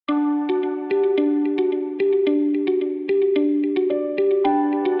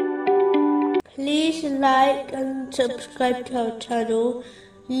like and subscribe to our channel.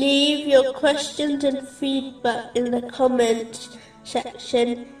 Leave your questions and feedback in the comments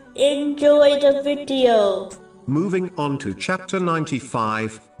section. Enjoy the video. Moving on to chapter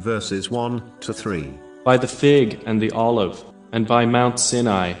 95, verses 1 to 3. By the fig and the olive, and by Mount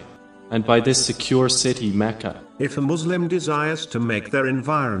Sinai, and by this secure city Mecca. If a Muslim desires to make their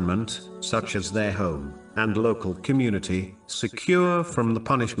environment, such as their home and local community, secure from the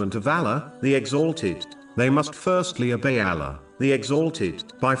punishment of Allah, the Exalted, they must firstly obey Allah, the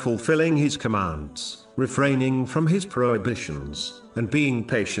Exalted, by fulfilling His commands, refraining from His prohibitions, and being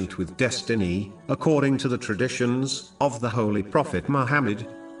patient with destiny, according to the traditions of the Holy Prophet Muhammad,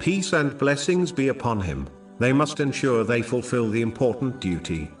 peace and blessings be upon him. They must ensure they fulfill the important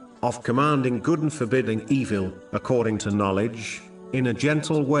duty of commanding good and forbidding evil, according to knowledge, in a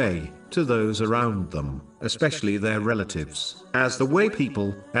gentle way, to those around them, especially their relatives, as the way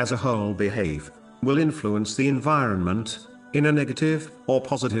people, as a whole, behave, will influence the environment, in a negative or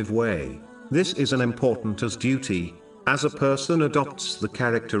positive way. This is an important as duty, as a person adopts the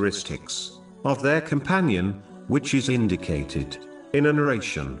characteristics of their companion, which is indicated in a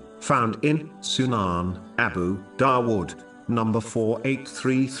narration found in Sunan Abu Dawood, number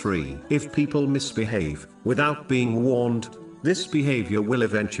 4833. If people misbehave without being warned, this behavior will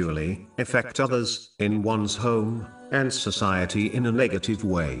eventually affect others in one's home and society in a negative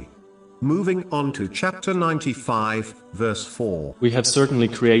way. Moving on to chapter 95, verse 4. We have certainly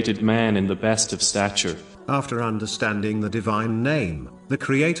created man in the best of stature. After understanding the divine name, the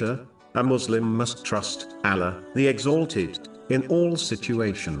Creator, a Muslim must trust Allah, the Exalted, in all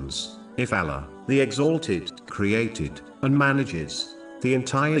situations. If Allah, the Exalted, created and manages the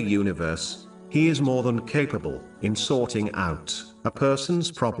entire universe, He is more than capable in sorting out a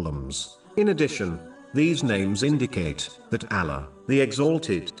person's problems. In addition, these names indicate that Allah, the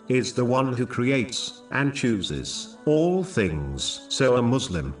Exalted, is the one who creates and chooses all things. So a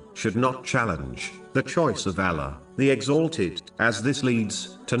Muslim should not challenge the choice of Allah, the Exalted, as this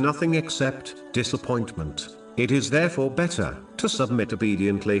leads to nothing except disappointment. It is therefore better to submit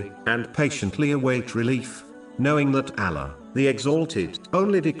obediently and patiently await relief, knowing that Allah, the Exalted,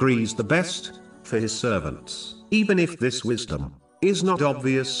 only decrees the best for His servants. Even if this wisdom is not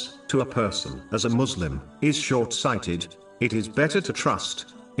obvious to a person as a Muslim is short-sighted, it is better to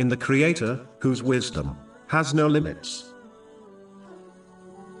trust in the Creator, whose wisdom has no limits.